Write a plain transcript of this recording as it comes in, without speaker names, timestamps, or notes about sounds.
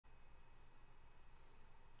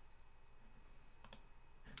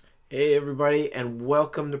Hey everybody, and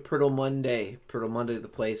welcome to Priddle Monday. Priddle Monday, the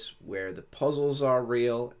place where the puzzles are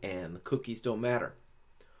real and the cookies don't matter.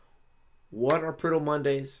 What are Priddle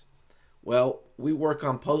Mondays? Well, we work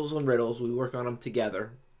on puzzles and riddles. We work on them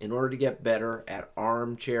together in order to get better at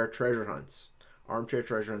armchair treasure hunts. Armchair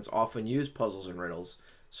treasure hunts often use puzzles and riddles.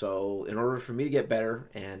 So, in order for me to get better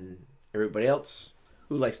and everybody else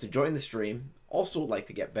who likes to join the stream also like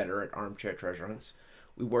to get better at armchair treasure hunts,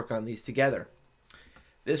 we work on these together.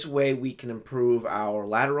 This way we can improve our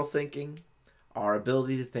lateral thinking, our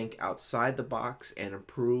ability to think outside the box, and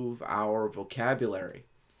improve our vocabulary.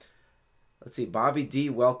 Let's see, Bobby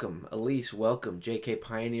D, welcome. Elise, welcome. JK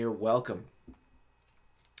Pioneer, welcome.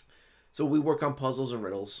 So we work on puzzles and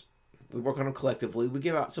riddles. We work on them collectively. We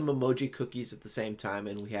give out some emoji cookies at the same time,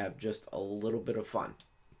 and we have just a little bit of fun.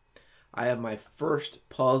 I have my first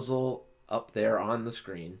puzzle up there on the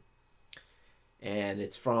screen, and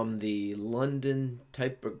it's from the London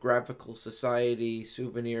Typographical Society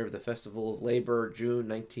souvenir of the Festival of Labor, June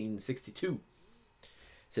 1962. It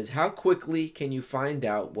says, how quickly can you find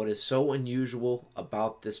out what is so unusual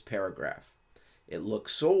about this paragraph? It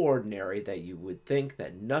looks so ordinary that you would think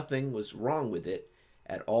that nothing was wrong with it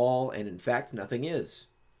at all, and in fact nothing is.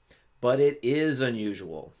 But it is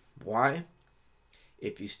unusual. Why?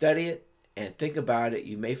 If you study it and think about it,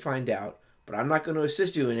 you may find out, but I'm not going to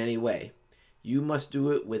assist you in any way. You must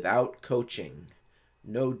do it without coaching.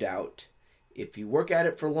 No doubt. If you work at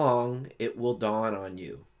it for long, it will dawn on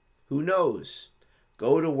you. Who knows?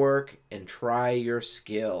 Go to work and try your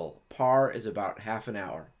skill. Par is about half an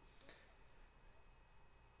hour.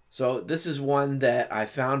 So this is one that I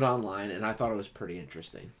found online, and I thought it was pretty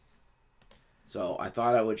interesting. So I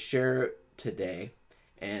thought I would share it today.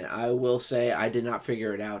 And I will say I did not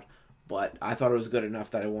figure it out, but I thought it was good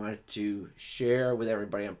enough that I wanted to share with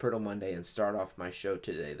everybody on Priddle Monday and start off my show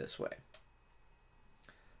today this way.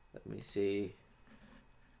 Let me see.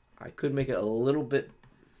 I could make it a little bit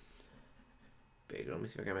bigger. Let me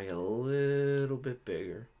see if I can make it a little bit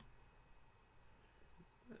bigger.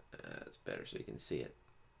 That's better so you can see it.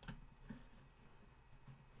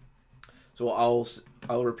 So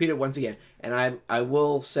I'll repeat it once again, and I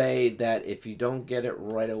will say that if you don't get it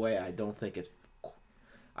right away, I don't think it's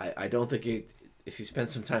I don't think if you spend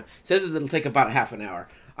some time, it says it'll take about half an hour.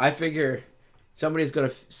 I figure somebody's going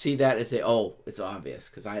to see that and say, oh, it's obvious,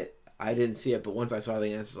 because I didn't see it, but once I saw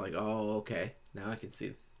the answer, like, oh, okay, now I can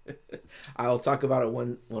see. I'll talk about it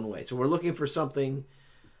one way. So we're looking for something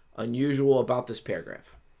unusual about this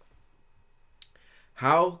paragraph.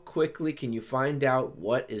 How quickly can you find out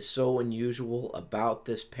what is so unusual about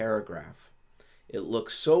this paragraph? It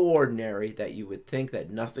looks so ordinary that you would think that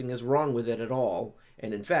nothing is wrong with it at all,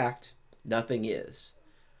 and in fact, nothing is.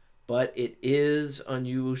 But it is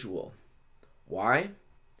unusual. Why?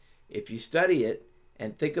 If you study it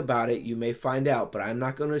and think about it, you may find out, but I'm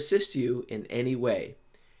not going to assist you in any way.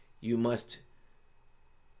 You must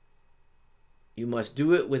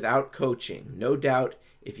do it without coaching. No doubt,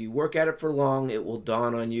 if you work at it for long, it will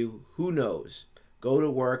dawn on you. Who knows? Go to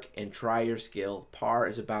work and try your skill. Par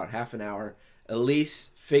is about half an hour. Elise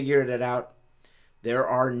figured it out. There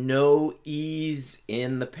are no E's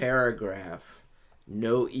in the paragraph.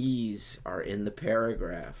 No E's are in the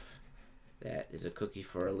paragraph. That is a cookie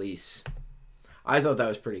for Elise. I thought that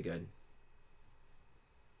was pretty good.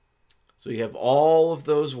 So you have all of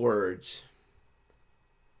those words,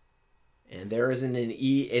 and there isn't an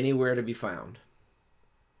E anywhere to be found.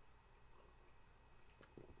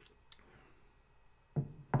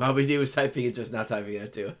 Bobby D was typing it, just not typing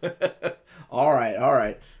it too. All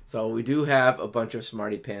right. So we do have a bunch of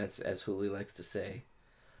smarty pants, as Huli likes to say.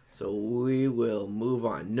 So we will move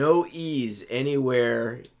on. No E's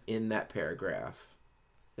anywhere in that paragraph.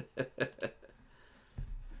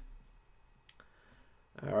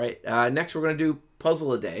 All right. Next, we're going to do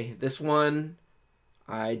Puzzle a Day. This one,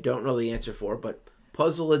 I don't know the answer for, but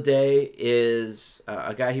Puzzle a Day is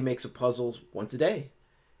a guy who makes puzzles once a day.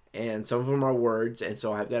 And some of them are words, and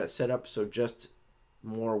so I've got it set up so just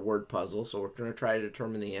more word puzzles. So we're going to try to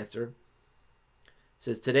determine the answer. It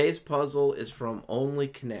says, today's puzzle is from Only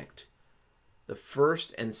Connect. The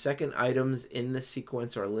first and second items in the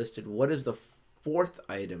sequence are listed. What is the fourth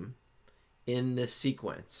item in this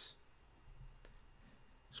sequence?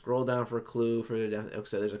 Scroll down for a clue. Further down. Okay,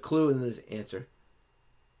 so there's a clue in this answer.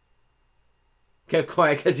 Kept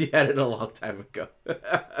quiet because you had it a long time ago.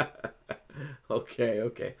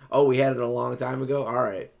 Okay. Oh, we had it a long time ago? All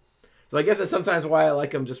right. So I guess that's sometimes why I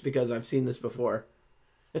like them, just because I've seen this before.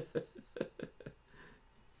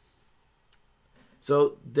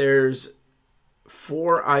 So there's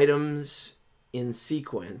 4 items in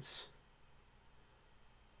sequence.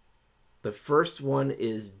 The first one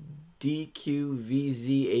is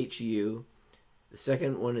DQVZHU. The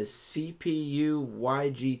second one is CPUYGT.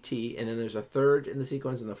 And then there's a third in the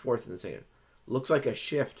sequence and the fourth in the second. Looks like a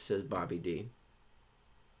shift, says Bobby D.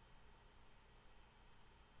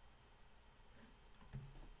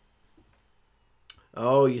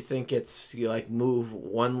 Oh, you think it's, you like move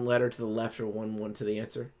one letter to the left or one to the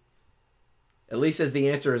answer? At least as the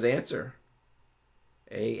answer is answer.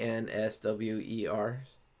 ANSWER.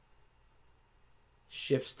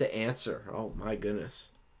 Shifts to answer. Oh my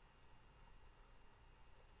goodness.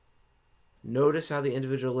 Notice how the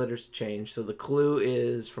individual letters change. So the clue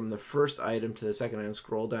is from the first item to the second item.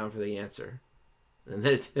 Scroll down for the answer. And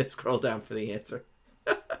then it's scroll down for the answer.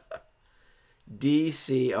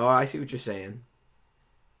 DC. Oh, I see what you're saying.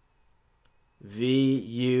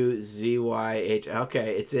 VUZYH.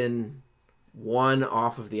 Okay, it's in one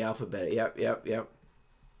off of the alphabet. Yep.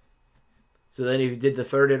 So then if you did the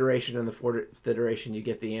third iteration and the fourth iteration, you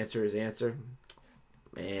get the answer as answer.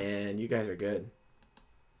 Man, you guys are good.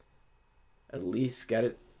 At least got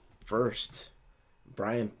it first.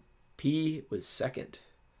 Brian P was second.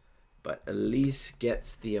 But Elise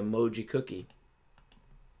gets the emoji cookie.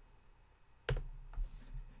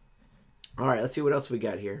 All right, let's see what else we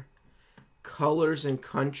got here. Colors and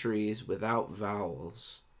countries without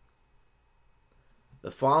vowels.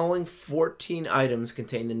 The following 14 items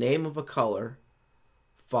contain the name of a color,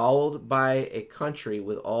 followed by a country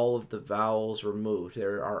with all of the vowels removed.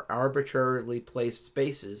 There are arbitrarily placed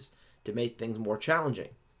spaces to make things more challenging.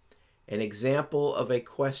 An example of a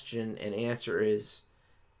question and answer is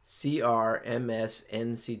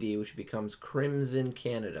CRMSNCD, which becomes Crimson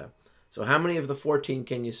Canada. So how many of the 14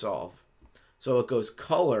 can you solve? So it goes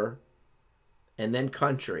color and then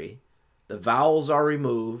country. The vowels are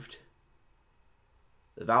removed.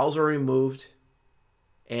 The vowels are removed,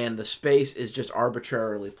 and the space is just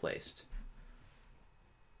arbitrarily placed.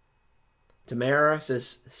 Tamara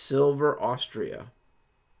says Silver, Austria.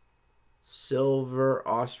 Silver,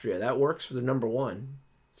 Austria. That works for the number one.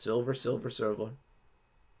 Silver.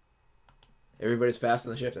 Everybody's fast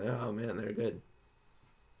on the shift. Oh, man, they're good.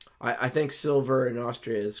 I think silver in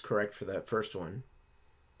Austria is correct for that first one.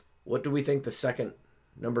 What do we think the second,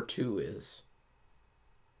 number two is?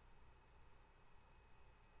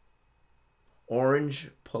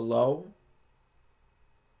 Orange, Palau.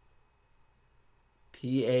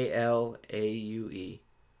 Palaue.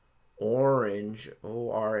 Orange,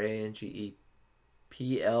 Orange.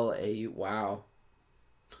 Plau. Wow.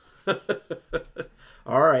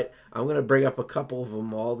 All right. I'm going to bring up a couple of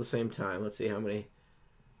them all at the same time. Let's see how many.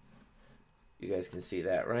 You guys can see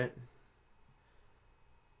that, right?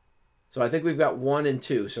 So I think we've got 1 and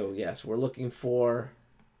 2. So, yes, we're looking for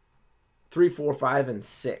 3, 4, 5, and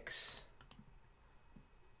 6.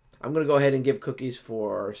 I'm going to go ahead and give cookies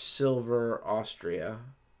for Silver, Austria.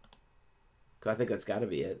 I think that's got to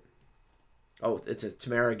be it. Oh, it's a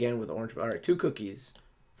Tamara again with orange. All right, 2 cookies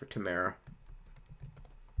for Tamara.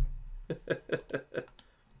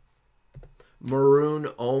 Maroon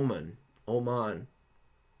Oman.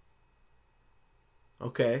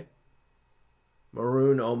 Okay.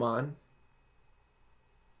 Maroon Oman.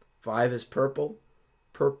 5 is purple.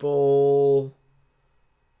 Purple.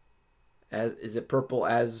 Is it purple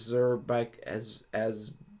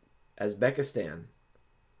Uzbekistan?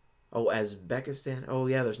 Oh, Uzbekistan. Oh,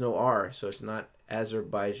 yeah, there's no R, so it's not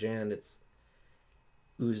Azerbaijan. It's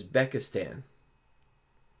Uzbekistan.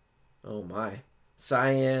 Oh, my.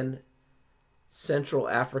 Cyan, Central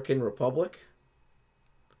African Republic.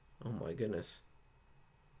 Oh, my goodness.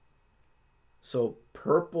 So,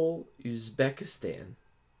 purple Uzbekistan.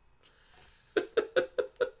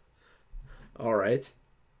 All right.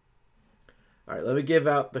 All right, let me give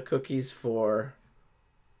out the cookies for...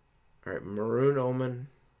 All right, Maroon Oman.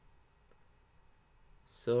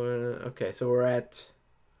 Silver. Okay, so we're at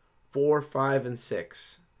 4, 5, and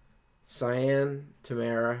 6. Cyan,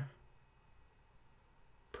 Tamara.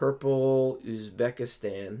 Purple,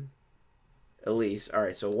 Uzbekistan. Elise. All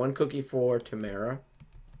right, so 1 cookie for Tamara.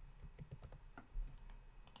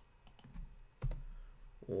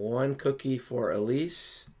 1 cookie for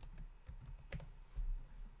Elise.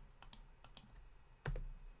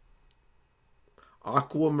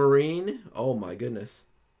 Aquamarine. Oh my goodness.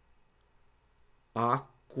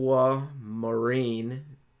 Aquamarine.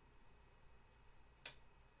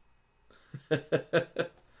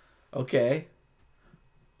 Okay.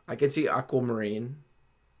 I can see aquamarine.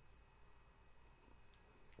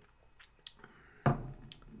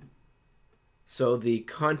 So the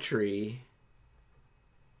country...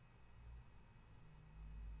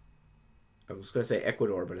 I was going to say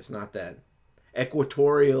Ecuador, but it's not that.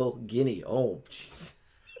 Equatorial Guinea. Oh, jeez.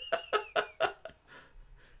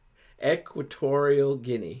 Equatorial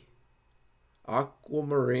Guinea.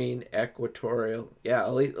 Aquamarine Equatorial. Yeah,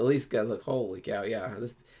 at least got to look. Holy cow! Yeah,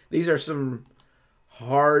 these are some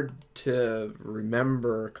hard to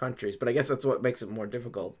remember countries, but I guess that's what makes it more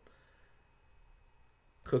difficult.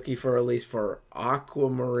 Cookie for Elise for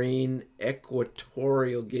Aquamarine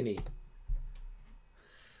Equatorial Guinea.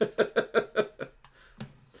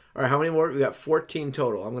 All right, how many more? We got 14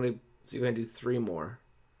 total. I'm going to see if I can do 3 more.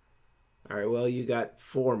 All right, well, you got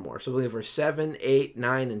 4 more. So we'll leave for 7, 8,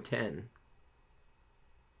 9, and 10.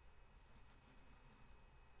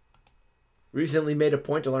 Recently made a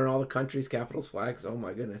point to learn all the countries' capitals, flags. Oh,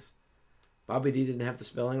 my goodness. Bobby D didn't have the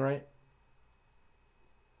spelling right.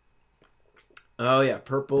 Oh, yeah.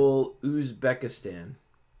 Purple Uzbekistan.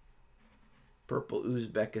 Purple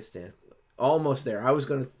Uzbekistan. Almost there. I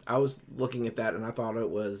was looking at that and I thought it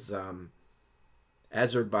was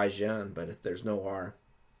Azerbaijan, but there's no R.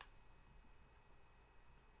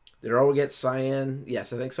 Did Earl get Cyan?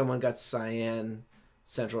 Yes, I think someone got Cyan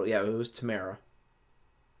Central. Yeah, it was Tamara.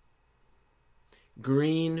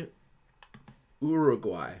 Green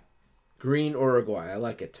Uruguay. Green Uruguay. I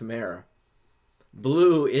like it. Tamara.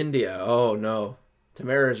 Blue India. Oh, no.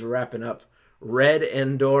 Tamara's wrapping up. Red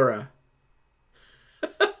Andorra.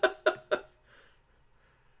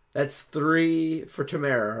 That's 3 for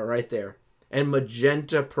Tamara right there. And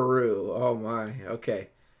magenta Peru. Oh, my. Okay.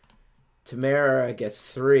 Tamara gets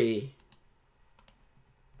 3.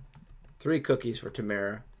 3 cookies for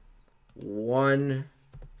Tamara. 1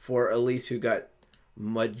 for Elise, who got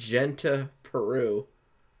magenta Peru.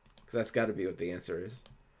 Because that's got to be what the answer is.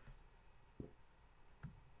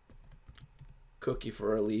 Cookie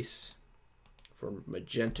for Elise for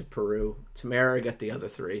magenta Peru. Tamara got the other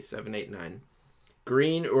 3. 7, 8, 9.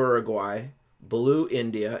 Green Uruguay, blue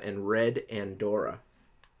India, and red Andorra.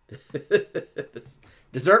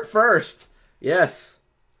 Dessert first. Yes.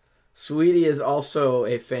 Sweetie is also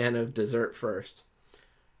a fan of dessert first.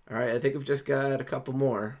 All right, I think we've just got a couple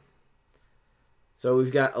more. So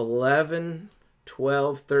we've got 11,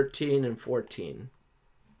 12, 13, and 14.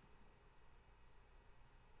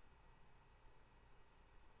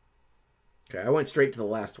 Okay, I went straight to the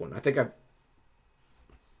last one. I think I'm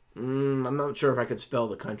not sure if I could spell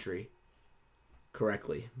the country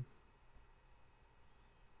correctly.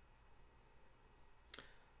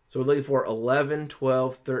 So we're looking for 11,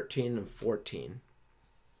 12, 13, and 14.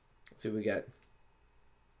 Let's see what we got.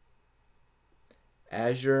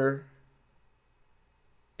 Azure,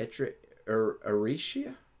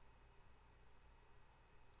 Eritrea,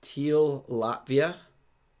 Teal, Latvia.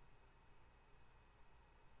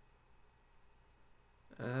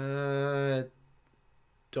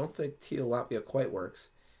 Don't think Teal, Latvia quite works.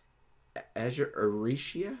 Azure,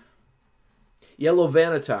 Eritrea, Yellow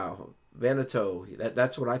Vanuatu.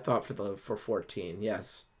 That's what I thought for 14.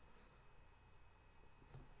 Yes.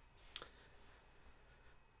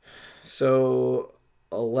 So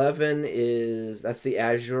 11 that's the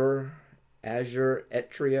Azure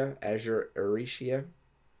Etria, Azure Eritrea,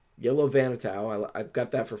 Yellow Vanuatu. I've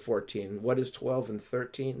got that for 14. What is 12 and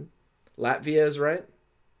 13? Latvia is right.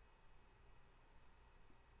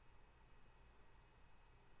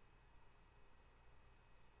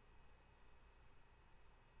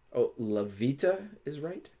 Oh, Levita is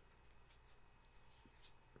right.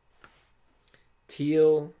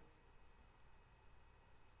 Teal.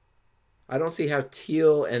 I don't see how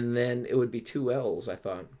teal and then it would be 2 L's, I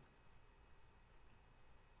thought.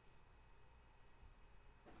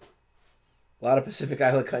 A lot of Pacific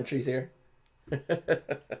Island countries here.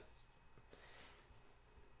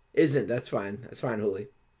 Isn't. That's fine. That's fine, Huli.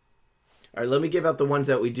 All right, let me give out the ones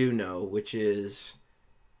that we do know, which is...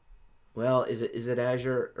 Well, is it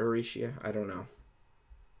Azure Eritrea? I don't know.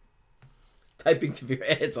 Typing to be...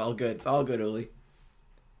 It's all good. It's all good, Uli.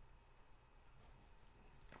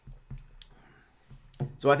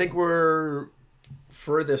 So I think we're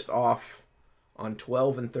furthest off on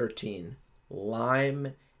 12 and 13.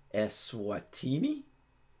 Lime Eswatini?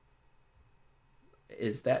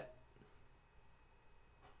 Is that...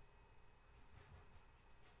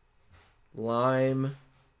 Lime...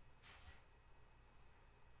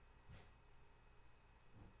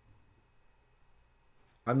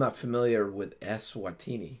 I'm not familiar with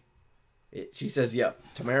Eswatini. She says, yep.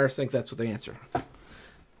 Tamara thinks that's the answer.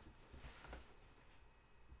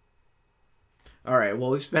 All right.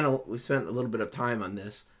 Well, we spent a little bit of time on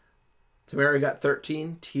this. Tamara got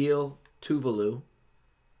 13. Teal Tuvalu.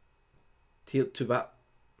 Teal Tuvalu.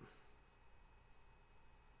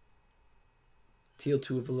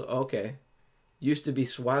 Okay. Used to be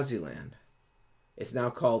Swaziland. It's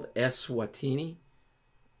now called Eswatini.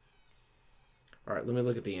 All right, let me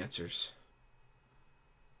look at the answers.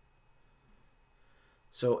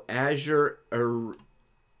 So Azure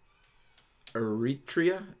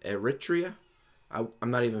Eritrea.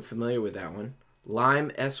 I'm not even familiar with that one.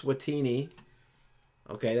 Lime Eswatini.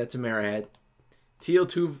 Okay, that's a Marrahead. Teal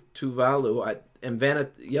Tuvalu. And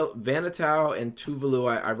Vanuatu and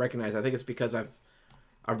Tuvalu I recognize. I think it's because I've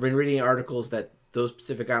been reading articles that those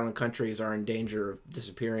Pacific Island countries are in danger of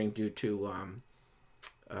disappearing due to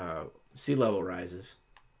sea level rises.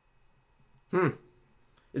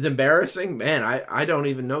 It's embarrassing. Man, I don't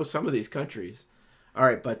even know some of these countries. All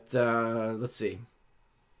right, but let's see.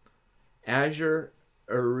 Azure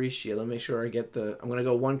Eritrea. Let me make sure I get the... I'm going to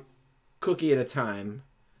go one cookie at a time.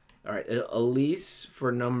 All right, Elise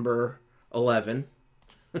for number 11.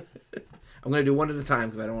 I'm going to do one at a time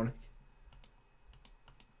because I don't want to...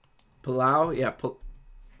 Palau? Yeah.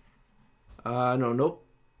 No.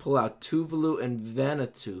 Palau. Tuvalu and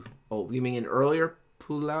Vanuatu. Oh, you mean an earlier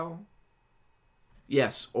Palau?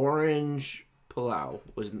 Yes, Orange Palau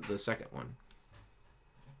was the second one.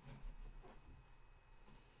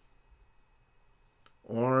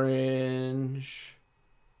 Orange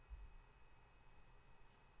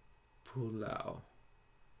Palau.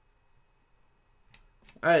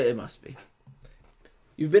 It must be.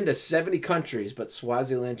 You've been to 70 countries, but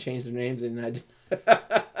Swaziland changed their names and I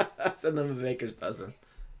didn't. Send them a baker's dozen.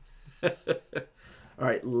 All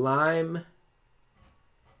right, Lime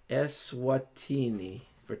Eswatini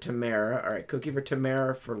for Tamara. All right, cookie for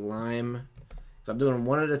Tamara for Lime. So I'm doing them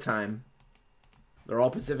one at a time. They're all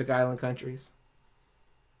Pacific Island countries.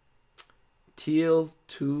 Teal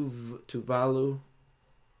Tuvalu.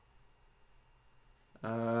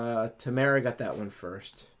 Tamara got that one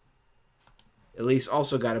first. Elise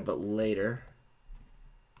also got it, but later.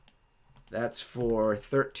 That's for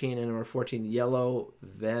 13 and number 14, Yellow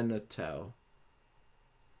Vanuatu.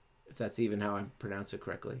 If that's even how I pronounce it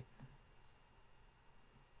correctly.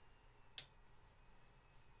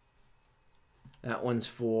 That one's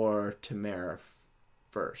for Tamara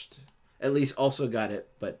first. At least also got it,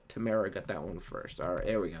 but Tamara got that one first. All right,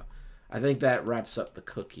 there we go. I think that wraps up the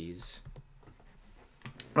cookies.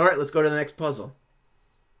 All right, let's go to the next puzzle.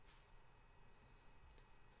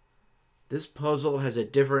 This puzzle has a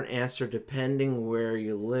different answer depending where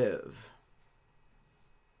you live.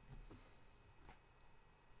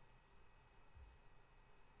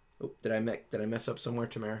 Oh, did I mess up somewhere,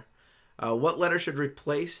 Tamara? What letter should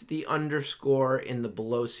replace the underscore in the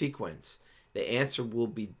below sequence? The answer will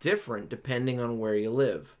be different depending on where you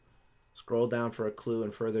live. Scroll down for a clue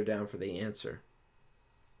and further down for the answer.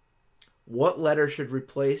 What letter should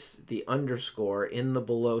replace the underscore in the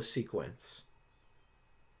below sequence?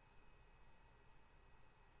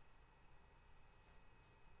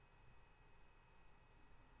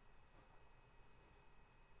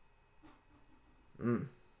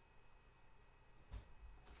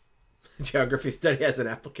 Geography study has an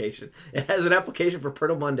application. It has an application for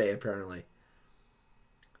Priddle Monday, apparently.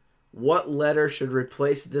 What letter should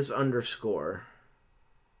replace this underscore?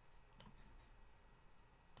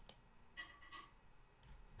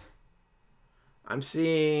 I'm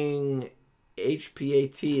seeing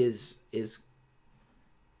HPAT is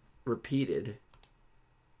repeated.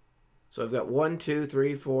 So I've got 1, 2,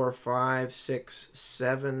 3, 4, 5, 6,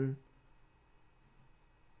 7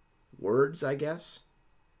 words, I guess.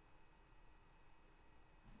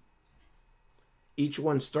 Each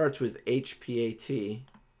one starts with HPAT.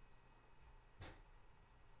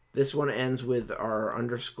 This one ends with our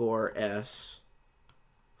underscore S,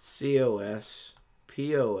 COS,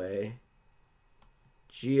 POA,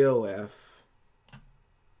 GOF,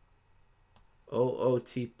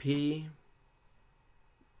 OOTP,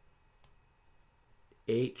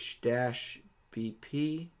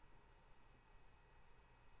 H-BP,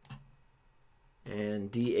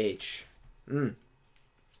 and DH.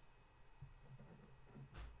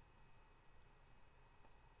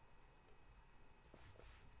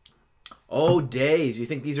 Oh, days. You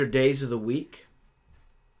think these are days of the week?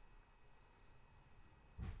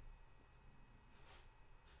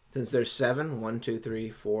 Since there's 7. 1, 2, 3,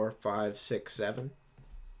 4, 5, 6, 7.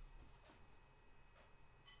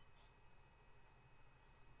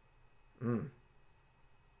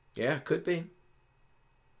 Yeah, could be.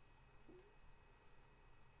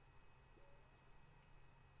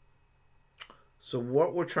 So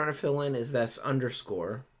what we're trying to fill in is this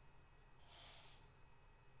underscore.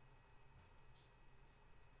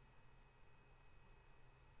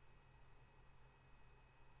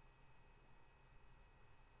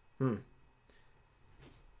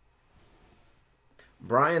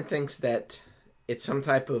 Brian thinks that it's some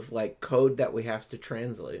type of like code that we have to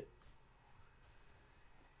translate.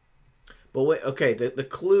 But wait, okay, the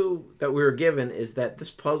clue that we were given is that this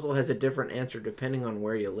puzzle has a different answer depending on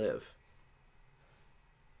where you live.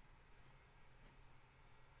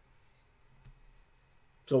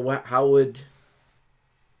 So how would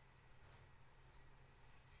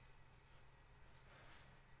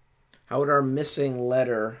our missing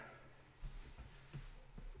letter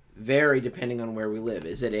vary depending on where we live?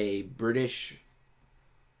 Is it a British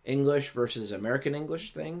English versus American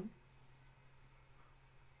English thing?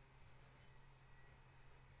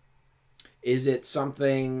 Is it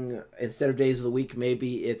something, instead of days of the week,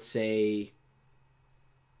 maybe it's a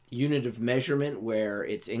unit of measurement where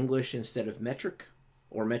it's English instead of metric,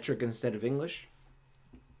 or metric instead of English?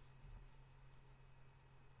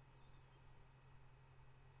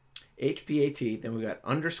 HPAT, then we got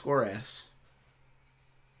underscore S,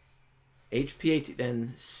 HPAT,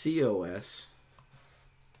 then COS,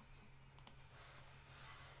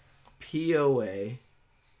 POA,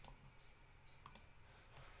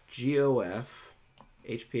 GOF,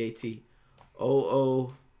 HPAT,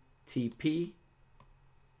 OOTP,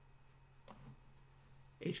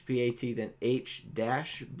 HPAT, then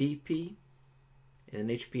H-BP, and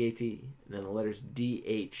then HPAT, and then the letters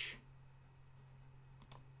DH.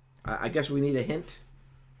 I guess we need a hint.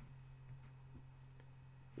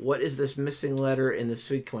 What is this missing letter in the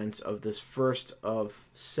sequence of this first of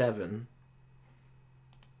 7?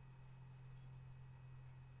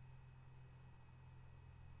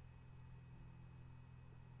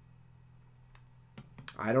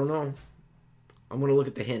 I don't know. I'm going to look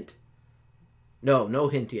at the hint. No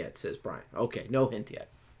hint yet, says Brian. Okay, no hint yet.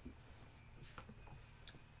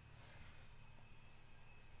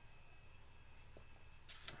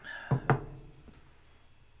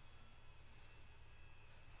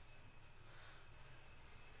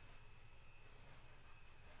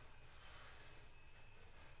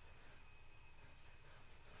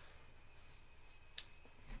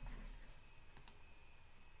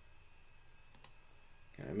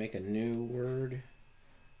 Can I make a new word?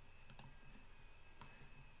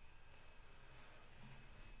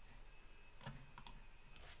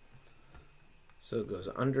 So it goes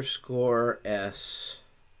underscore S,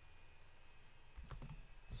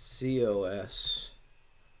 COS,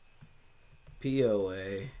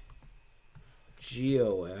 POA,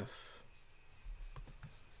 GOF,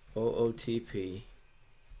 OOTP,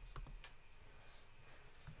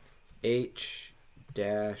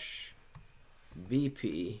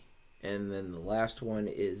 H-BP, and then the last one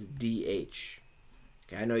is DH.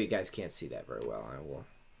 Okay, I know you guys can't see that very well.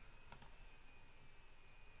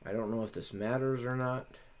 I don't know if this matters or not.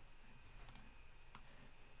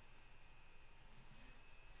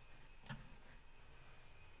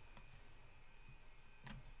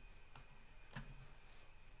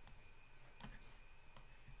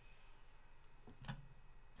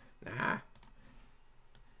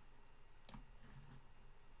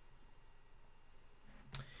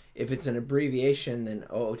 If it's an abbreviation, then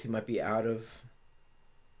OOT might be out of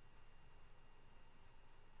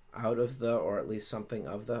the, or at least something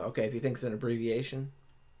of the. Okay, if you think it's an abbreviation.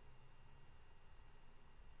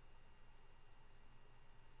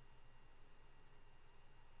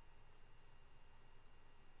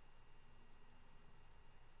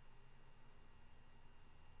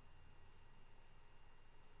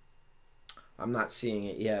 I'm not seeing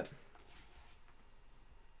it yet.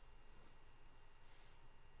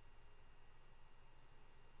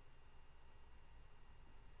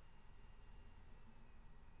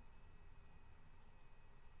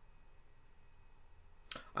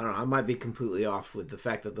 I don't know, I might be completely off with the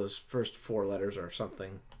fact that those first 4 letters are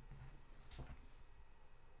something.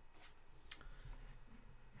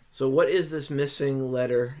 So what is this missing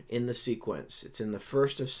letter in the sequence? It's in the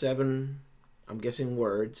first of 7, I'm guessing,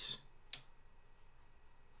 words.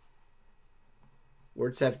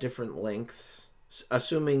 Words have different lengths,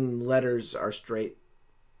 assuming letters are straight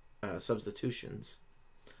substitutions.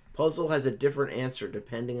 Puzzle has a different answer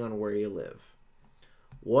depending on where you live.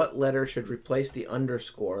 What letter should replace the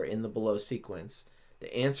underscore in the below sequence?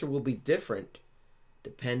 The answer will be different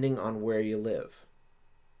depending on where you live.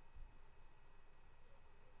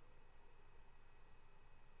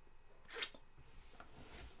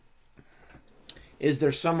 Is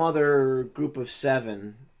there some other group of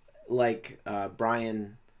 7, like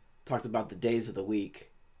Brian talked about the days of the week?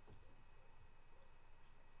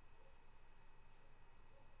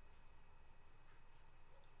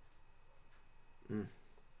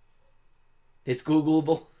 It's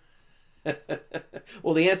Googleable.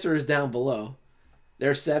 Well, the answer is down below.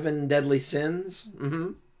 There are 7 deadly sins.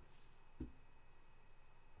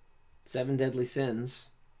 7 deadly sins.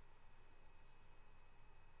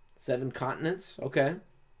 7 continents. Okay.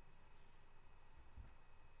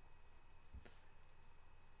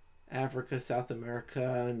 Africa, South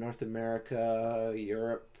America, North America,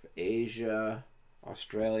 Europe, Asia,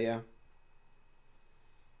 Australia.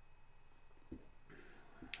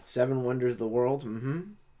 7 wonders of the world.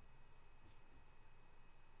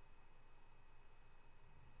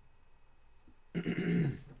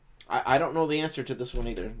 I don't know the answer to this one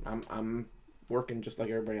either. I'm working just like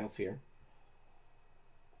everybody else here.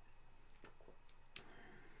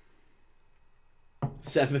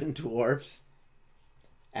 Seven dwarfs.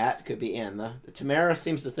 At could be in. The Tamara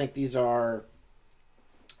seems to think these are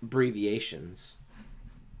abbreviations.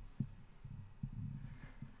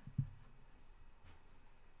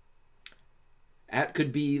 At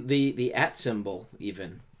could be the at symbol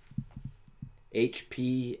even.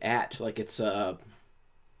 HP at, like it's an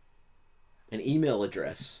email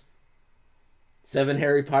address. 7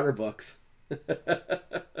 Harry Potter books.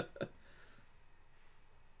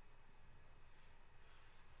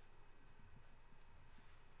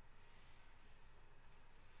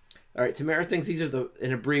 All right, Tamara thinks these are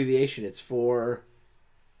an abbreviation. It's for...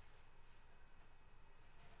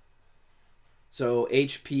 So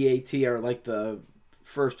HPAT are like the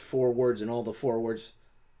first 4 words and all the 4 words.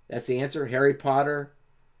 That's the answer. Harry Potter.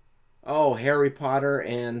 Oh, Harry Potter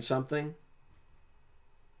and something.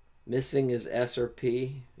 Missing is S or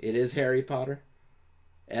P. It is Harry Potter.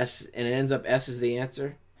 S, and it ends up S is the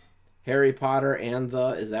answer. Harry Potter and the...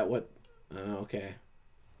 Is that what... okay.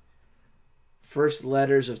 First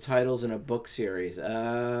letters of titles in a book series.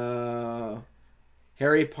 Harry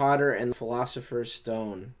Potter and the Philosopher's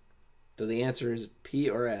Stone. So the answer is P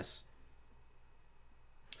or S.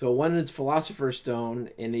 So one is Philosopher's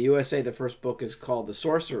Stone. In the USA, the first book is called The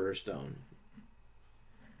Sorcerer's Stone.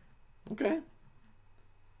 Okay.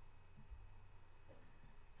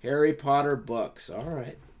 Harry Potter books. All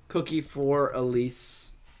right. Cookie for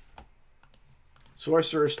Elise.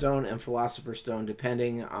 Sorcerer's Stone and Philosopher's Stone,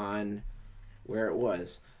 depending on where it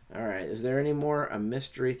was. All right. Is there any more? A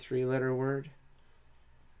mystery 3-letter word?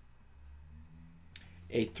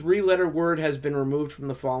 A 3-letter word has been removed from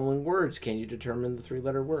the following words. Can you determine the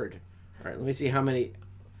 3-letter word? All right, let me see how many.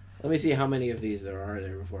 Let me see how many of these there are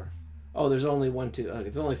there before. Oh, there's only 1, 2.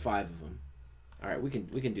 It's only 5 of them. All right, we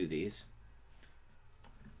can do these.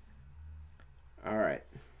 All right,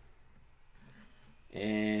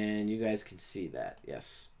 and you guys can see that.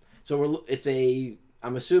 Yes. So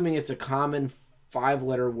I'm assuming it's a common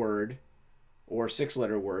 5-letter word, or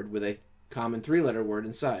 6-letter word with a common 3-letter word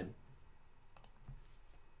inside.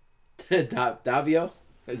 Davio?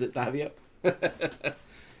 Is it Davio?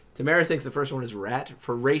 Tamara thinks the first one is rat.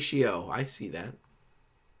 For ratio. I see that.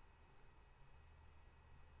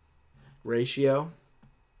 Ratio.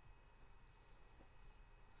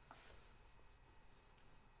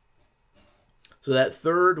 So that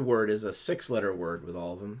third word is a 6-letter word with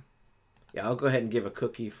all of them. Yeah, I'll go ahead and give a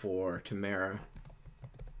cookie for Tamara.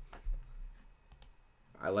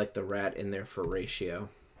 I like the rat in there for ratio.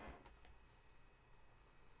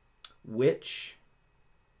 Which?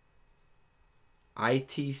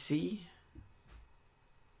 ITC?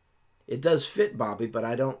 It does fit, Bobby, but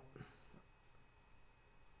I don't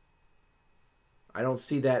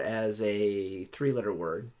see that as a 3-letter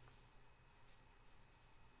word.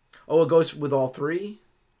 Oh, it goes with all 3?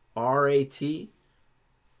 R-A-T?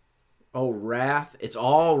 Oh, wrath. It's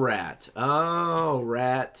all rat. Oh,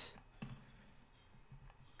 rat.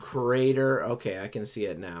 Crater. Okay, I can see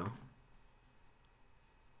it now.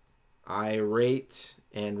 Irate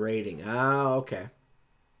and rating. Oh, okay.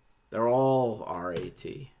 They're all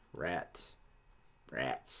R-A-T. Rat.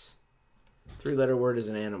 Rats. 3-letter word is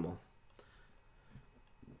an animal.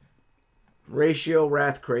 Ratio,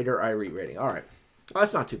 wrath, crater, irate, rating. All right. Oh,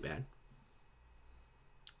 that's not too bad.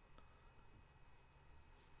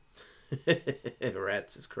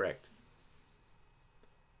 Rats is correct.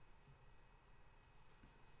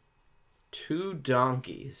 2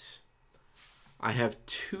 donkeys. I have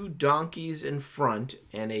 2 donkeys in front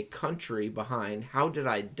and a country behind. How did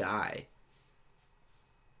I die?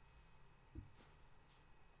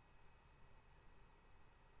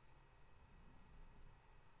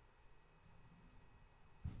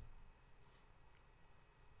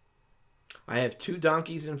 I have 2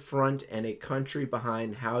 donkeys in front and a country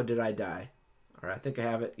behind. How did I die? All right, I think I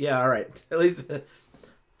have it. Yeah, all right. At least, all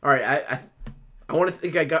right. I want to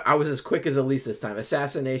think I was as quick as Elise this time.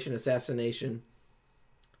 Assassination, assassination.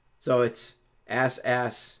 So it's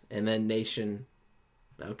ass, and then nation.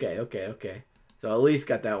 Okay. So Elise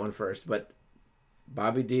got that one first, but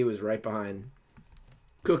Bobby D was right behind.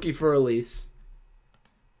 Cookie for Elise.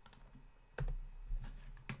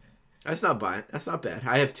 That's not bad. That's not bad.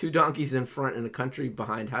 I have 2 donkeys in front and a country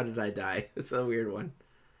behind. How did I die? It's a weird one.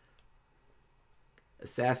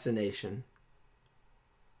 Assassination.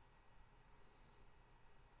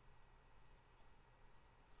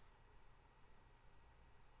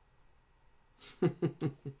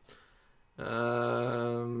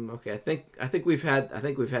 Okay, I think we've had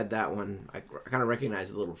that one. I kind of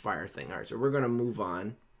recognize the little fire thing. All right, so we're gonna move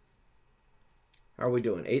on. How are we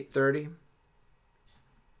doing? 8:30.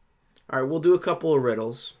 All right, we'll do a couple of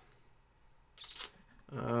riddles.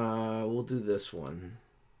 We'll do this one.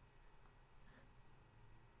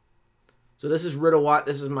 So this is RiddleWatt.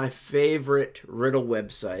 This is my favorite riddle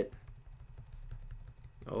website.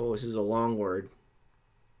 Oh, this is a long word.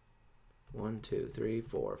 1, 2, 3,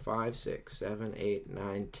 4, 5, 6, 7, 8,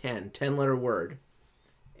 9, 10. 10-letter word.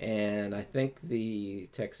 And I think the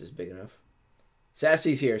text is big enough.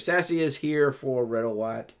 Sassy's here. Sassy is here for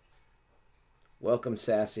RiddleWatt. Welcome,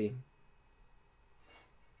 Sassy.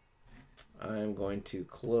 I'm going to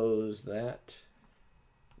close that.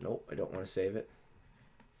 Nope, I don't want to save it.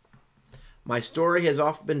 My story has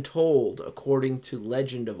often been told according to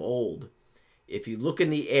legend of old. If you look in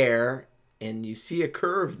the air and you see a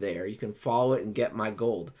curve there, you can follow it and get my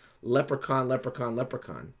gold. Leprechaun, leprechaun,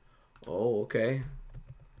 leprechaun. Oh, okay.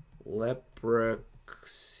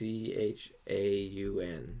 C-H-A-U-N.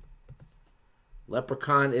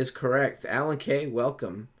 Leprechaun is correct. Alan K.,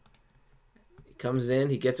 welcome. He comes in,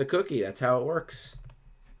 he gets a cookie. That's how it works.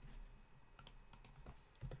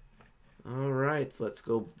 All right, so let's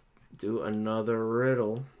go do another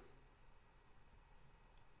riddle.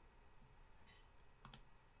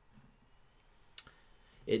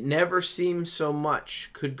 It never seems so much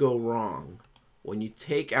could go wrong when you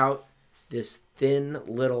take out this thin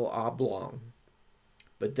little oblong.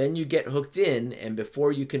 But then you get hooked in, and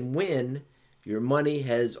before you can win, your money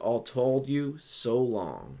has all told you so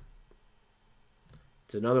long.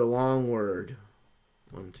 It's another long word.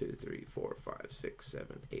 1, 2, 3, 4, 5, 6,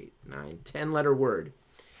 7, 8, 9, 10-letter word.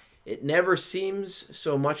 It never seems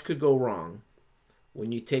so much could go wrong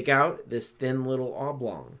when you take out this thin little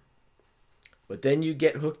oblong. But then you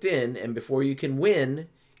get hooked in, and before you can win,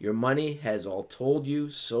 your money has all told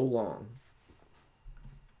you so long.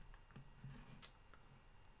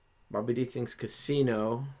 Bobby D thinks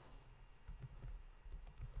casino.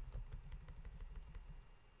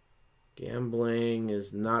 Gambling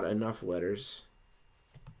is not enough letters.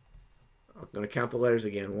 I'm going to count the letters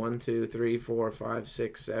again. 1, 2, 3, 4, 5,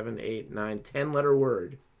 6, 7, 8, 9, 10-letter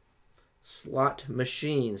word. Slot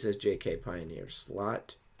machine, says JK Pioneer.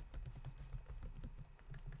 Slot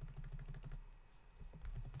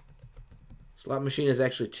machine is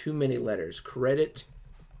actually too many letters. Credit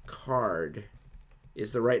card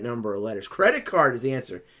is the right number of letters. Credit card is the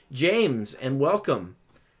answer. James, and welcome.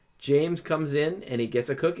 James comes in and he gets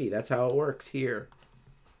a cookie. That's how it works here.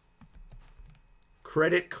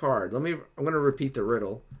 Credit card. I'm going to repeat the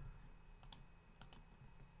riddle.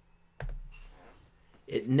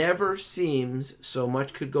 It never seems so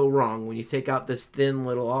much could go wrong when you take out this thin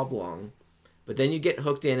little oblong. But then you get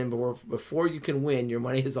hooked in, and before you can win, your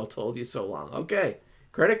money has all told you so long. Okay.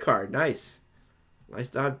 Credit card. Nice.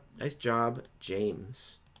 Nice job,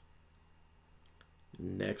 James.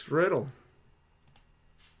 Next riddle.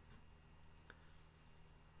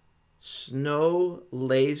 Snow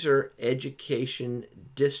Laser Education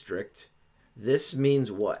District. This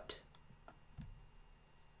means what?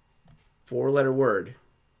 4-letter word.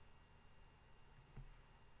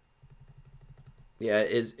 Yeah,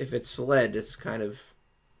 if it's sled, it's kind of...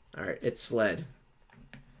 All right, it's sled.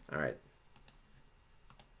 All right.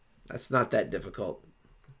 That's not that difficult.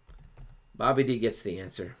 Bobby D gets the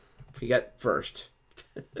answer. He got first.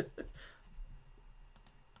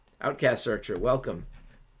 Outcast Searcher, welcome.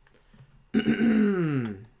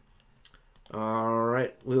 All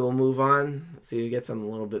right, we will move on. Let's see if we get something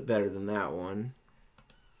a little bit better than that one.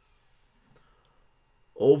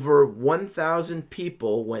 Over 1,000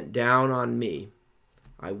 people went down on me.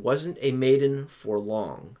 I wasn't a maiden for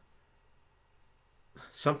long.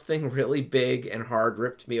 Something really big and hard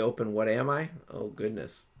ripped me open. What am I? Oh,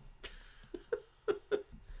 goodness.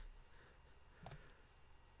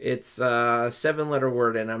 It's a 7-letter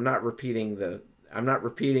word, and I'm not repeating the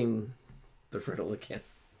riddle again.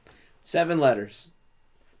 7 letters.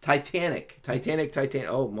 Titanic. Titanic.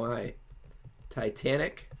 Oh, my.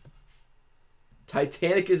 Titanic.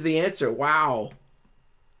 Titanic is the answer. Wow.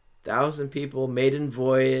 1,000 people, maiden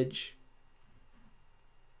voyage.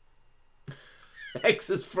 X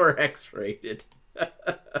is for X-rated.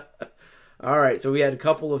 All right, so we had a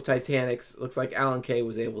couple of Titanics. Looks like Alan K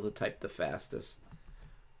was able to type the fastest.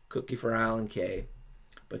 Cookie for Alan K.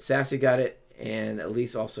 But Sassy got it, and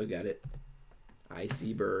Elise also got it.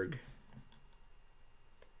 Iceberg.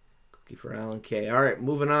 Cookie for Alan K. All right,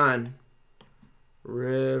 moving on.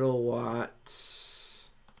 Riddle what?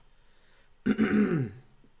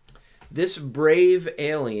 This brave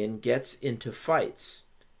alien gets into fights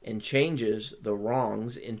and changes the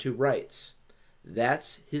wrongs into rights.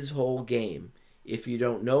 That's his whole game. If you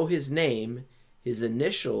don't know his name, his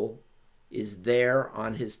initial is there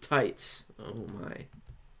on his tights. Oh my.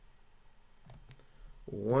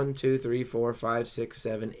 1, 2, 3, 4, 5, 6,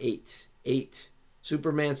 7, 8. 8.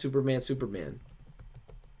 Superman, Superman, Superman.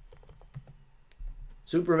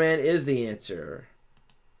 Superman is the answer.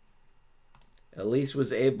 Elise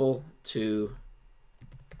was able to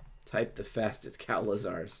type the fastest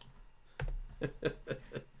Calazars.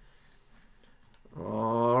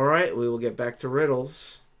 All right, we will get back to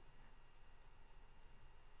riddles.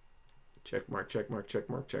 Check mark, check mark, check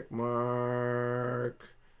mark, check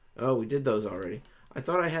mark. Oh, we did those already. I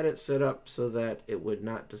thought I had it set up so that it would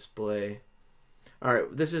not display. All right,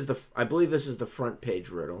 this is the, I believe this is the front page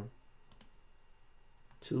riddle.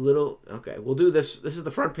 Too little. Okay, we'll do this. This is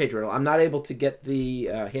the front page riddle. I'm not able to get the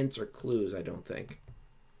hints or clues, I don't think.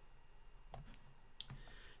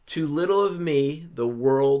 Too little of me, the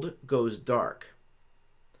world goes dark.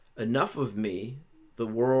 Enough of me, the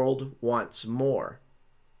world wants more.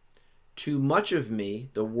 Too much of me,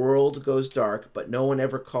 the world goes dark, but no one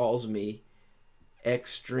ever calls me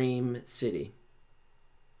Extreme City.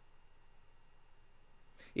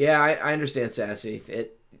 Yeah, I understand, Sassy.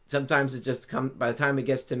 Sometimes it just comes, by the time it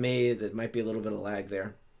gets to me, there might be a little bit of lag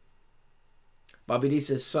there. Bobby D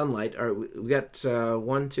says sunlight. All right, we got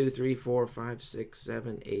 1, 2, 3, 4, 5, 6,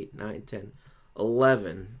 7, 8, 9, 10,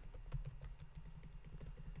 11.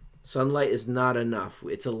 Sunlight is not enough.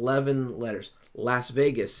 It's 11 letters. Las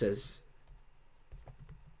Vegas says...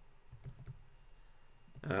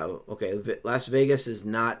 okay, Las Vegas is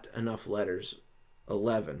not enough letters.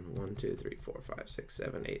 11. 1, 2, 3, 4, 5, 6,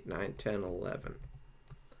 7, 8, 9, 10, 11.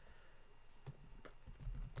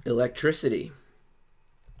 Electricity.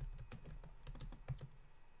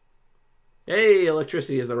 Hey,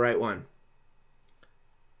 electricity is the right one.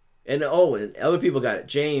 And oh, and other people got it.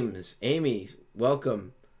 James, Amy,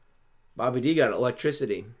 welcome. Bobby D got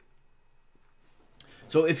electricity.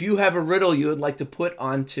 So if you have a riddle you would like to put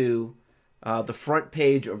onto the front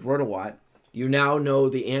page of RiddleWatt, you now know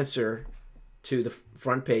the answer to the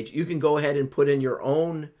front page. You can go ahead and put in your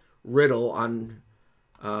own riddle on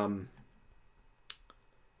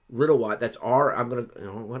RiddleWatt. That's our. I'm gonna.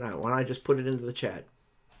 Why don't I just put it into the chat?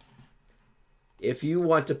 If you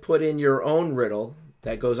want to put in your own riddle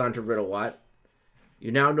that goes onto RiddleWatt,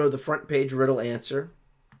 you now know the front page riddle answer.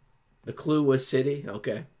 The clue was city.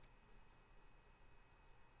 Okay.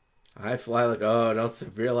 I fly like, oh,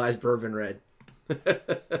 don't realize bourbon red.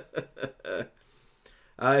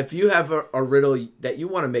 If you have a riddle that you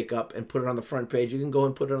want to make up and put it on the front page, you can go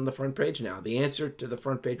and put it on the front page now. The answer to the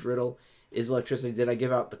front page riddle is electricity. Did I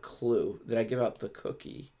give out the clue? Did I give out the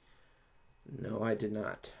cookie? No, I did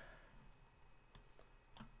not.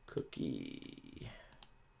 Cookie.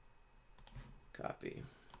 Copy.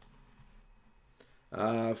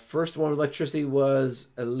 First one with electricity was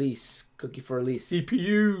Elise. Cookie for Elise.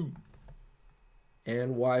 CPU. And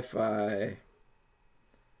Wi-Fi.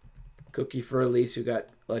 Cookie for Elise, who got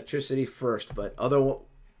electricity first. But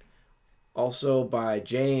also by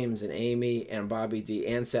James and Amy and Bobby D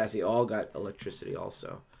and Sassy all got electricity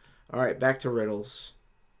also. All right, back to riddles.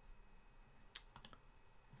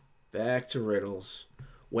 Back to riddles.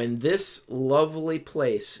 When this lovely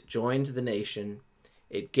place joined the nation,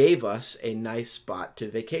 it gave us a nice spot to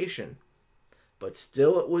vacation. But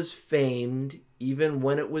still it was famed, even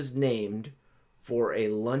when it was named, for a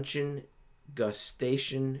luncheon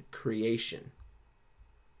gustation creation.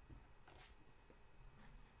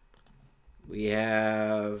 We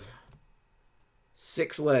have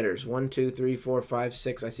 6 letters. 1, 2, 3, 4, 5,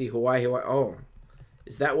 6. I see Hawaii, Hawaii. Oh,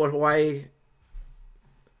 is that what Hawaii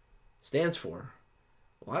stands for?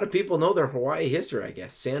 A lot of people know their Hawaii history, I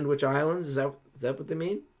guess. Sandwich Islands, is that what they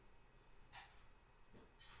mean?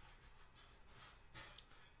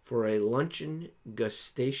 For a luncheon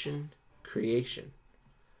gustation creation.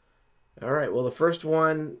 All right, well, the first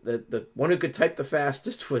one, the one who could type the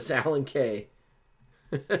fastest was Alan Kay.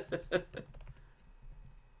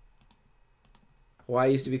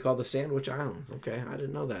 Hawaii used to be called the Sandwich Islands. Okay, I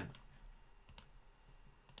didn't know that.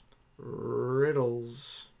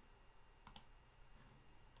 Riddles.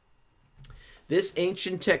 This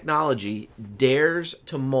ancient technology dares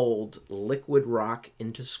to mold liquid rock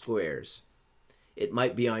into squares. It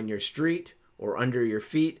might be on your street or under your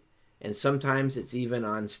feet, and sometimes it's even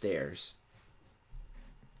on stairs.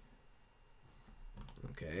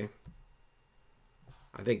 Okay.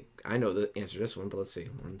 I think I know the answer to this one, but let's see.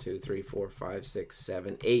 1, 2, 3, 4, 5, 6,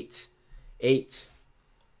 7, 8. 8.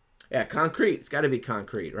 Yeah, concrete. It's got to be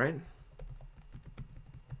concrete, right?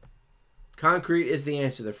 Concrete is the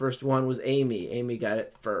answer. The first one was Amy. Amy got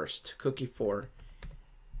it first. Cookie for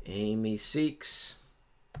Amy seeks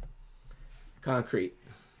concrete.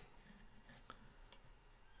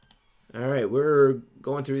 All right, we're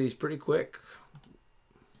going through these pretty quick.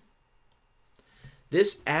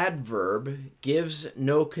 This adverb gives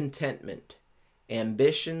no contentment.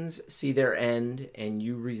 Ambitions see their end, and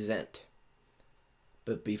you resent.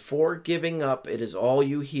 But before giving up, it is all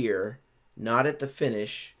you hear, not at the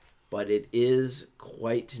finish, but it is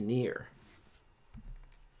quite near.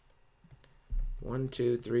 1,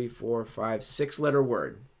 2, 3, 4, 5, 6-letter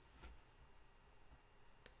word.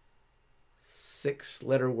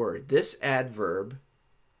 6-letter word. This adverb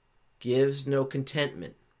gives no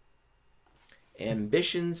contentment.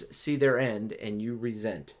 Ambitions see their end, and you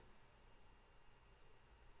resent.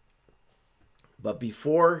 But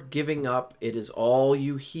before giving up, it is all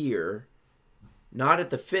you hear, not at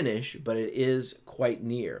the finish, but it is quite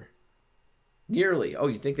near. Nearly. Oh,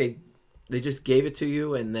 you think they just gave it to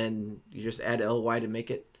you and then you just add ly to make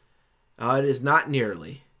it? It is not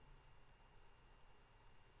nearly.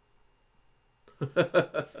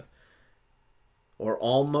 Or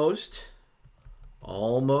almost.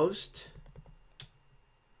 Almost.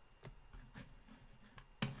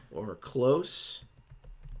 Or close.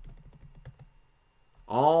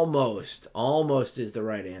 Almost. Almost is the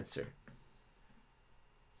right answer.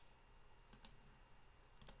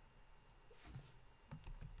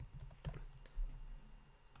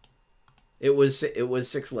 It was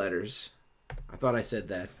 6 letters. I thought I said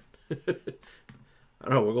that. I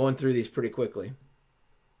don't know. We're going through these pretty quickly.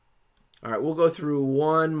 All right, we'll go through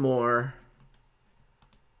one more.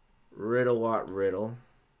 Riddle.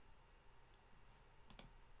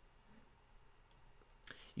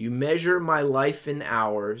 You measure my life in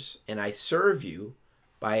hours, and I serve you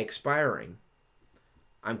by expiring.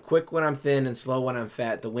 I'm quick when I'm thin and slow when I'm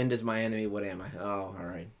fat. The wind is my enemy. What am I? Oh, all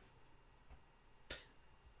right.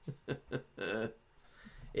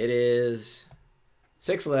 It is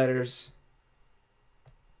 6 letters.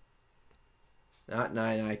 Not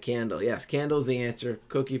 9. Candle. Yes, candle's the answer.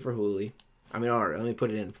 Cookie for Hooli. I mean, all right, let me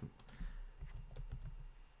put it in.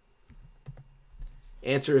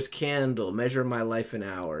 Answer is candle. Measure my life in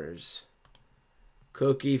hours.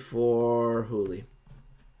 Cookie for Hooli.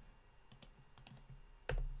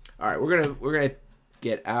 All right, we're gonna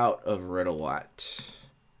get out of Riddle What.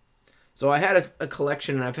 So I had a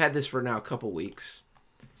collection, and I've had this for now a couple weeks.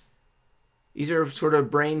 These are sort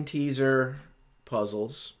of brain teaser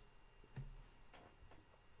puzzles.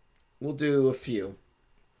 We'll do a few.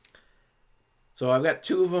 So I've got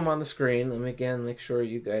 2 of them on the screen. Let me again make sure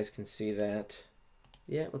you guys can see that.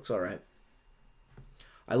 Yeah, it looks all right.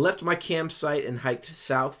 I left my campsite and hiked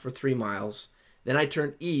south for 3 miles. Then I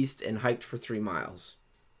turned east and hiked for 3 miles.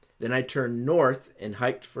 Then I turned north and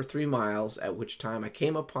hiked for 3 miles, at which time I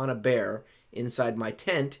came upon a bear inside my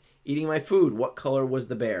tent eating my food. What color was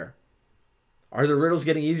the bear? Are the riddles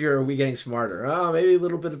getting easier, or are we getting smarter? Oh, maybe a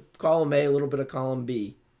little bit of column A, a little bit of column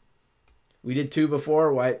B. We did 2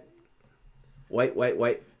 before. White.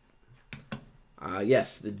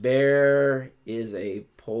 Yes, the bear is a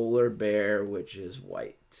polar bear, which is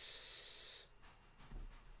white.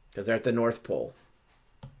 Because they're at the North Pole.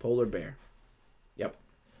 Polar bear. Yep.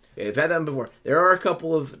 Okay, I've had that one before. There are a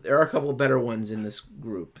couple of better ones in this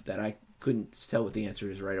group that I couldn't tell what the answer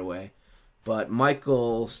is right away. But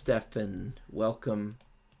Michael, Stefan, welcome.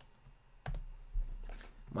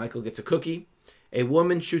 Michael gets a cookie. A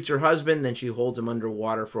woman shoots her husband, then she holds him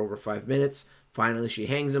underwater for over 5 minutes. Finally, she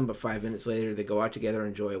hangs him, but 5 minutes later, they go out together and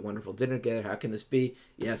enjoy a wonderful dinner together. How can this be?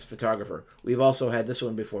 Yes, photographer. We've also had this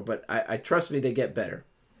one before, but I trust me, they get better.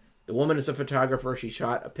 The woman is a photographer. She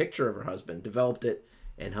shot a picture of her husband, developed it,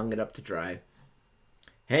 and hung it up to dry.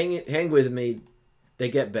 Hang with me. They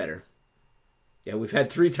get better. Yeah, we've had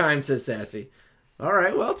 3 times, says Sassy. All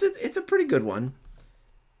right, well, it's a pretty good one.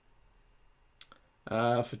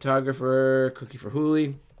 Photographer, cookie for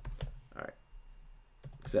Hooli. All right.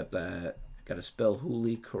 Except that, got to spell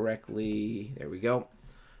Hooli correctly. There we go.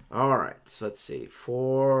 All right, so let's see.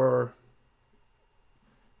 All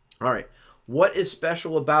right. What is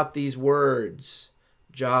special about these words?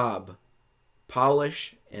 Job,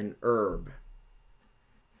 polish, and herb.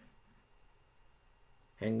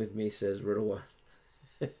 Hang with me, says Riddle.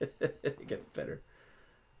 It gets better.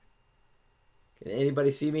 Can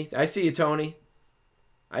anybody see me? I see you, Tony.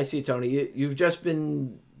 I see you, Tony. You've just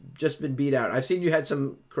been beat out. I've seen you had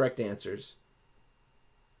some correct answers.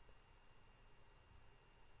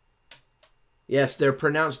 Yes, they're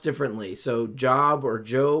pronounced differently. So job or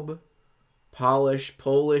Job, polish,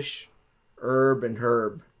 Polish, Herb and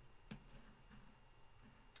herb.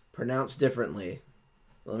 Pronounced differently.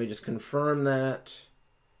 Let me just confirm that.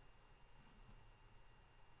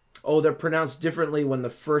 Oh, they're pronounced differently when the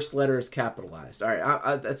first letter is capitalized. All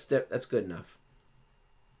right, that's good enough.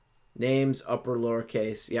 Names, upper,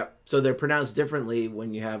 lowercase. Yep. So they're pronounced differently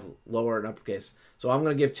when you have lower and uppercase. So I'm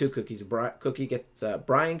going to give 2 cookies.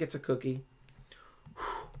 Brian gets a cookie.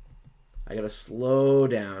 Whew. I got to slow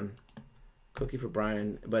down. Cookie for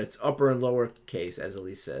Brian, but it's upper and lower case, as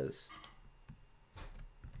Elise says.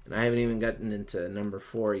 And I haven't even gotten into number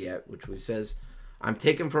 4 yet, which says, I'm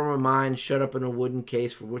taken from a mine, shut up in a wooden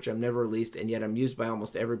case for which I'm never released, and yet I'm used by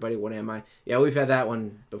almost everybody. What am I? Yeah, we've had that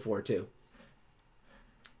one before, too.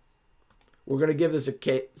 We're going to give this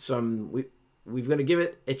we're going to give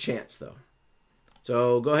it a chance, though.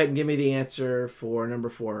 So go ahead and give me the answer for number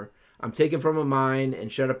 4. I'm taken from a mine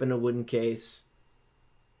and shut up in a wooden case.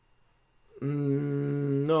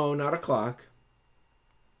 No, not a clock.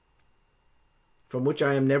 From which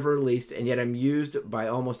I am never released, and yet I'm used by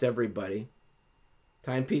almost everybody.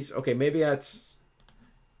 Timepiece. Okay, maybe that's...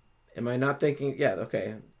 Am I not thinking? Yeah,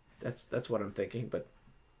 okay. That's what I'm thinking, but...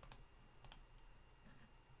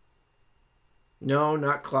 No,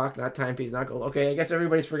 not clock, not timepiece, not gold. Okay, I guess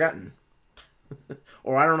everybody's forgotten.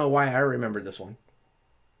 Or I don't know why I remembered this one.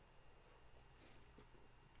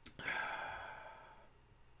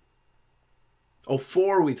 Oh,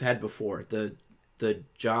 4 we've had before. The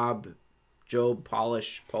Job,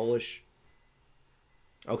 Polish.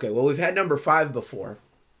 Okay, well, we've had number 5 before.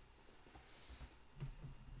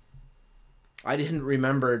 I didn't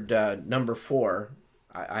remember number 4.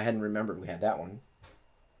 I hadn't remembered we had that one.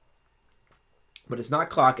 But it's not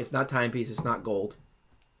clock, it's not timepiece, it's not gold.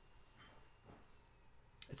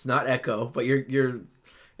 It's not echo, but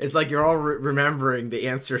it's like you're all remembering the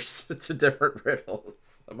answers to different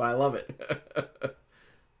riddles. But I love it.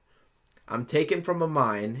 I'm taken from a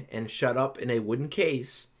mine and shut up in a wooden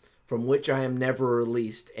case from which I am never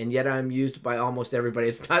released, and yet I am used by almost everybody.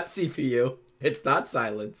 It's not CPU. It's not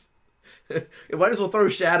silence. You might as well throw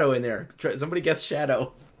shadow in there. Somebody guess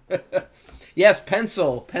shadow. Yes,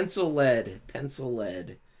 pencil. Pencil lead. Pencil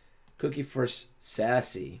lead. Cookie for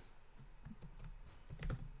Sassy.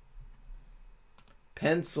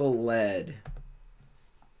 Pencil lead.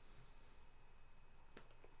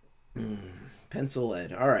 Pencil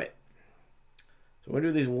lead. All right. So we'll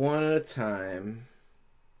do these one at a time.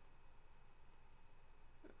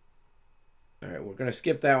 All right, we're going to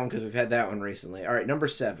skip that one because we've had that one recently. All right, number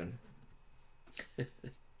 7.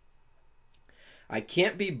 I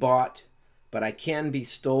can't be bought, but I can be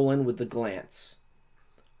stolen with the glance.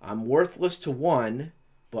 I'm worthless to 1,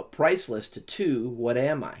 but priceless to 2. What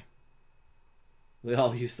am I? We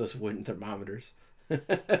all use those wooden thermometers.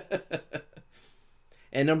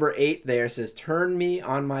 And number 8 there says, turn me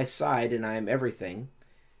on my side and I am everything.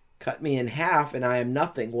 Cut me in half and I am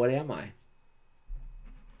nothing. What am I?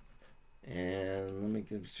 And let me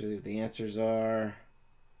see what the answers are.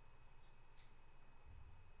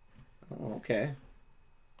 Oh, okay.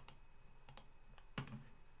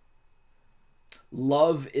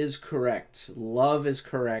 Love is correct. Love is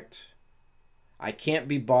correct. I can't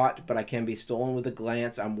be bought, but I can be stolen with a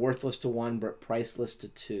glance. I'm worthless to 1, but priceless to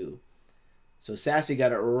 2. So Sassy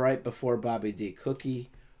got it right before Bobby D.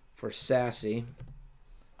 Cookie for Sassy.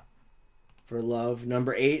 For love.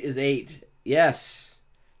 Number 8 is 8. Yes.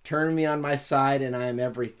 Turn me on my side and I am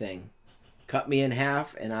everything. Cut me in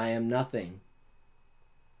half and I am nothing.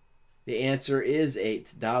 The answer is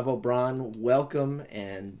 8. Davo Braun, welcome,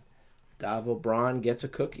 and Davo Braun gets a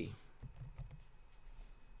cookie.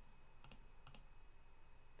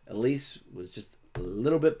 Elise was just a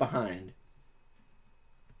little bit behind.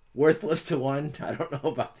 Worthless to 1. I don't know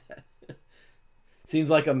about that. Seems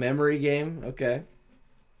like a memory game. Okay.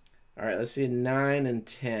 All right, let's see 9 and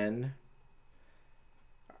 10.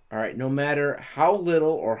 All right, no matter how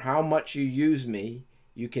little or how much you use me,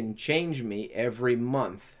 you can change me every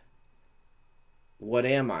month. What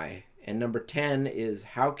am I? And number 10 is,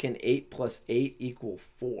 how can 8 plus 8 equal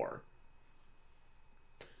 4?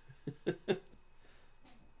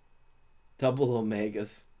 Double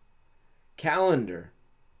omegas. Calendar.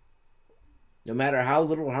 No matter how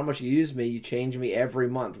little or how much you use me, you change me every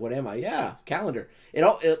month. What am I? Yeah, calendar. It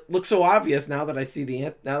looks so obvious now that I see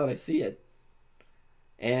it.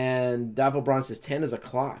 And Davo Braun says 10 is a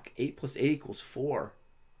clock. 8 plus 8 equals 4.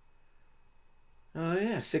 Oh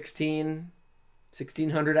yeah,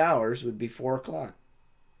 1600 hours would be 4 o'clock.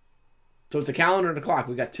 So it's a calendar and a clock.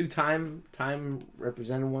 We got 2 time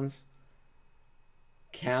represented ones.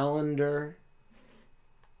 Calendar.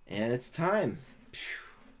 And it's time. Phew.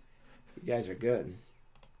 You guys are good.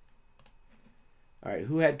 All right,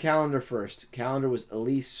 who had calendar first? Calendar was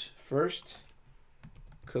Elise first.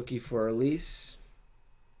 Cookie for Elise.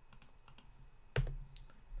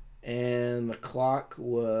 And the clock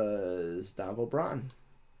was Davo Braun.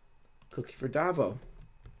 Cookie for Davo.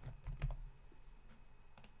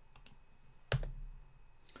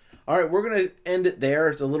 All right, we're going to end it there.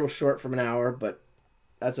 It's a little short from an hour, but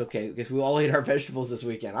that's okay because we all ate our vegetables this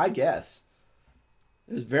weekend, I guess.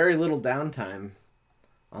 There's very little downtime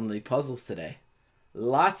on the puzzles today.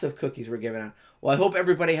 Lots of cookies were given out. Well, I hope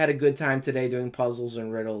everybody had a good time today doing puzzles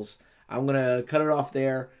and riddles. I'm going to cut it off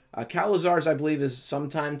there. Calazar's, I believe, is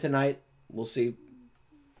sometime tonight. We'll see.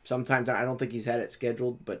 Sometime tonight. I don't think he's had it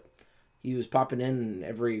scheduled, but he was popping in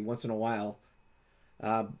every once in a while.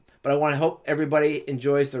 But I want to hope everybody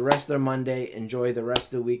enjoys the rest of their Monday. Enjoy the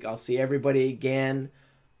rest of the week. I'll see everybody again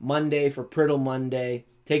Monday for Priddle Monday.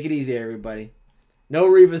 Take it easy, everybody. No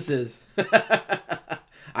Rebuses.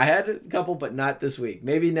 I had a couple, but not this week.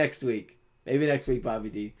 Maybe next week. Maybe next week, Bobby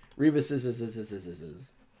D.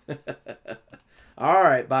 Rebuses. All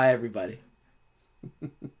right. Bye, everybody.